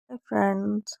Hi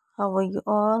friends, how are you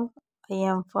all? I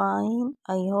am fine.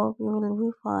 I hope you will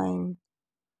be fine.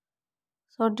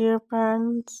 So, dear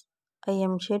friends, I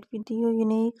am shared with you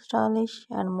unique, stylish,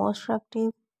 and most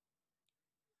attractive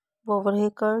bower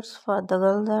haircuts for the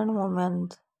girls and women.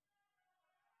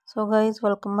 So, guys,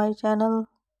 welcome my channel,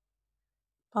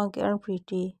 Punk and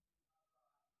Pretty.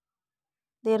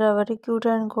 There are very cute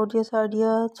and gorgeous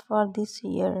ideas for this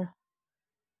year.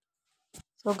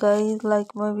 So, guys,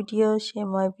 like my video, share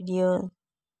my video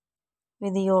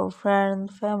with your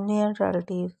friends, family, and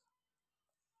relatives.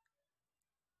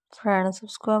 Friends,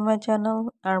 subscribe my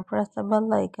channel and press the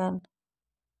bell icon.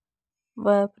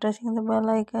 By pressing the bell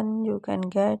icon, you can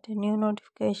get new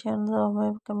notifications of my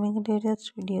upcoming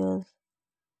latest videos.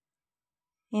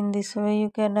 In this way, you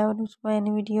can never miss my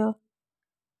any video,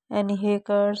 any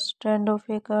haircuts, trend of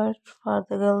haircuts for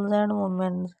the girls and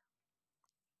women.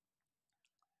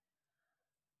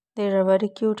 There are very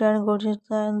cute and gorgeous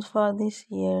designs for this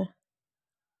year.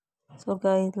 So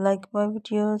guys, like my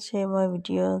videos, share my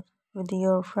videos with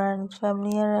your friends,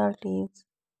 family and relatives.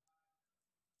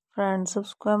 Friends,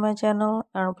 subscribe my channel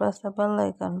and press the bell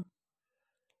icon.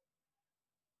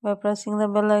 By pressing the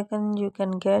bell icon, you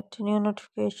can get new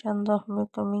notifications of my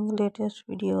coming latest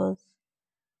videos.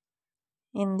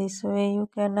 In this way, you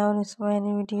can now miss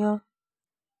any video,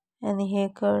 any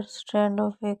haircuts, trend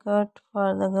of haircut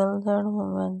for the girls and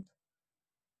women.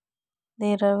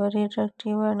 There are very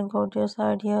attractive and gorgeous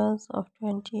ideas of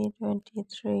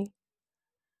 2023.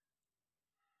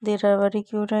 There are very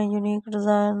cute and unique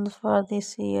designs for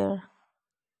this year.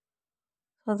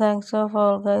 So thanks for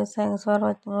all guys, thanks for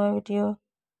watching my video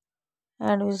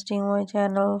and visiting my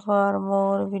channel for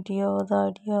more videos,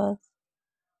 ideas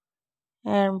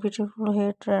and beautiful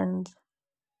hair trends.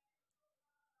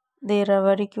 There are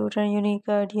very cute and unique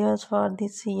ideas for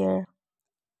this year.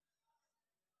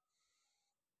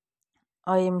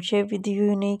 I am sharing with you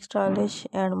unique, stylish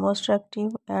and most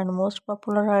attractive and most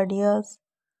popular ideas.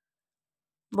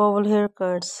 Bowl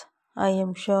haircuts. I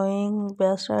am showing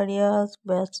best ideas,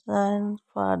 best designs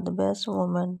for the best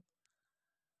woman.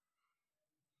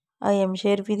 I am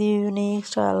sharing with you unique,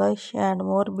 stylish and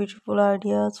more beautiful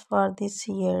ideas for this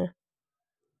year.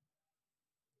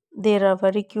 There are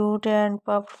very cute and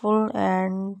powerful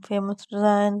and famous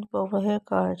designs bowl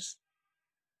haircuts.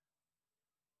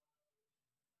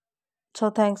 So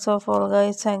thanks of all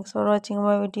guys, thanks for watching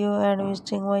my video and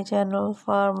visiting my channel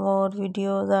for more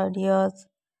videos, ideas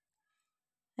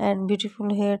and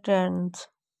beautiful hair trends.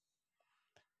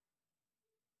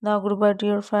 Now goodbye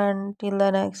dear friend, till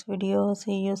the next video,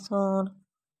 see you soon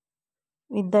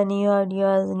with the new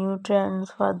ideas, new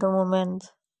trends for the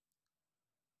moment.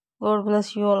 God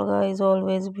bless you all guys,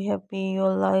 always be happy,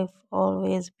 your life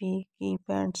always be keep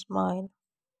and smile.